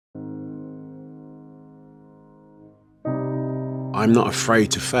I'm not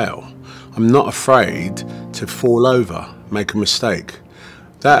afraid to fail. I'm not afraid to fall over, make a mistake.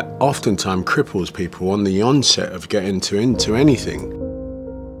 That oftentimes cripples people on the onset of getting into anything.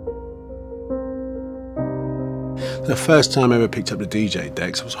 The first time I ever picked up the DJ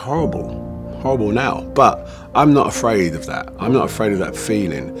decks was horrible. Horrible now, but I'm not afraid of that. I'm not afraid of that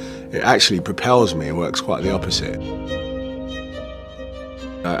feeling. It actually propels me and works quite the opposite.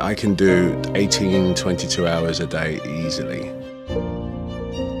 I can do 18, 22 hours a day easily.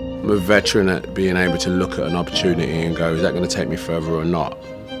 I'm a veteran at being able to look at an opportunity and go, is that going to take me further or not?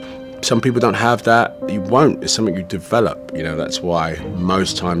 Some people don't have that. You won't. It's something you develop. You know, that's why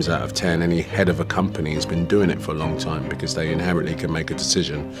most times out of 10, any head of a company has been doing it for a long time, because they inherently can make a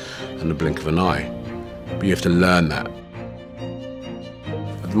decision in the blink of an eye. But you have to learn that.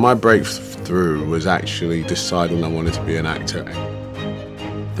 My breakthrough was actually deciding I wanted to be an actor.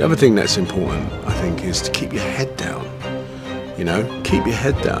 The other thing that's important, I think, is to keep your head down. You know, keep your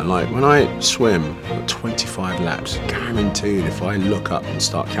head down. Like when I swim 25 laps, guaranteed if I look up and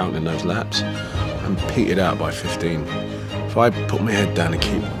start counting those laps, I'm petered out by 15. If I put my head down and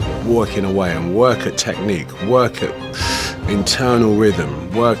keep working away and work at technique, work at internal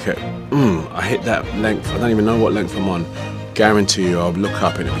rhythm, work at, I hit that length, I don't even know what length I'm on, guarantee you I'll look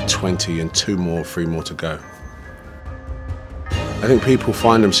up and it'll be 20 and 2 more, 3 more to go. I think people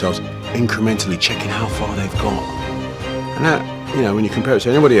find themselves incrementally checking how far they've got. And that, you know, when you compare it to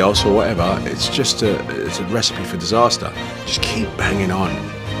anybody else or whatever, it's just it's a recipe for disaster. Just keep banging on,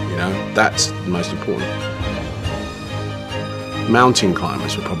 you know, that's the most important. Mountain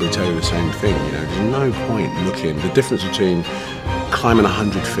climbers would probably tell you the same thing, you know, there's no point looking. The difference between climbing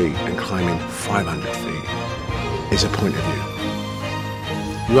 100 feet and climbing 500 feet is a point of view.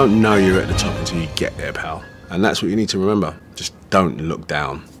 You won't know you're at the top until you get there, pal. And that's what you need to remember. Just don't look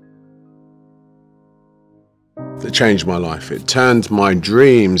down. It changed my life. It turned my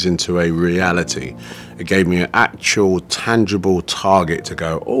dreams into a reality. It gave me an actual, tangible target to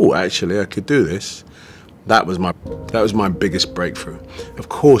go, oh, actually, I could do this. That was my biggest breakthrough. Of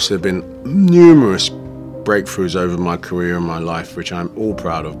course, there have been numerous breakthroughs over my career and my life, which I'm all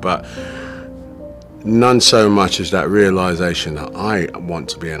proud of, but none so much as that realization that I want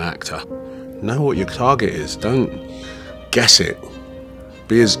to be an actor. Know what your target is. Don't guess it.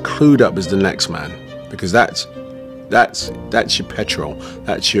 Be as clued up as the next man, because that's your petrol.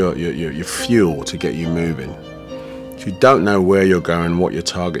 That's your fuel to get you moving. If you don't know where you're going, what your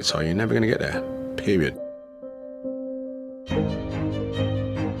targets are, you're never going to get there. Period.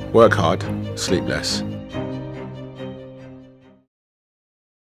 Work hard, sleep less.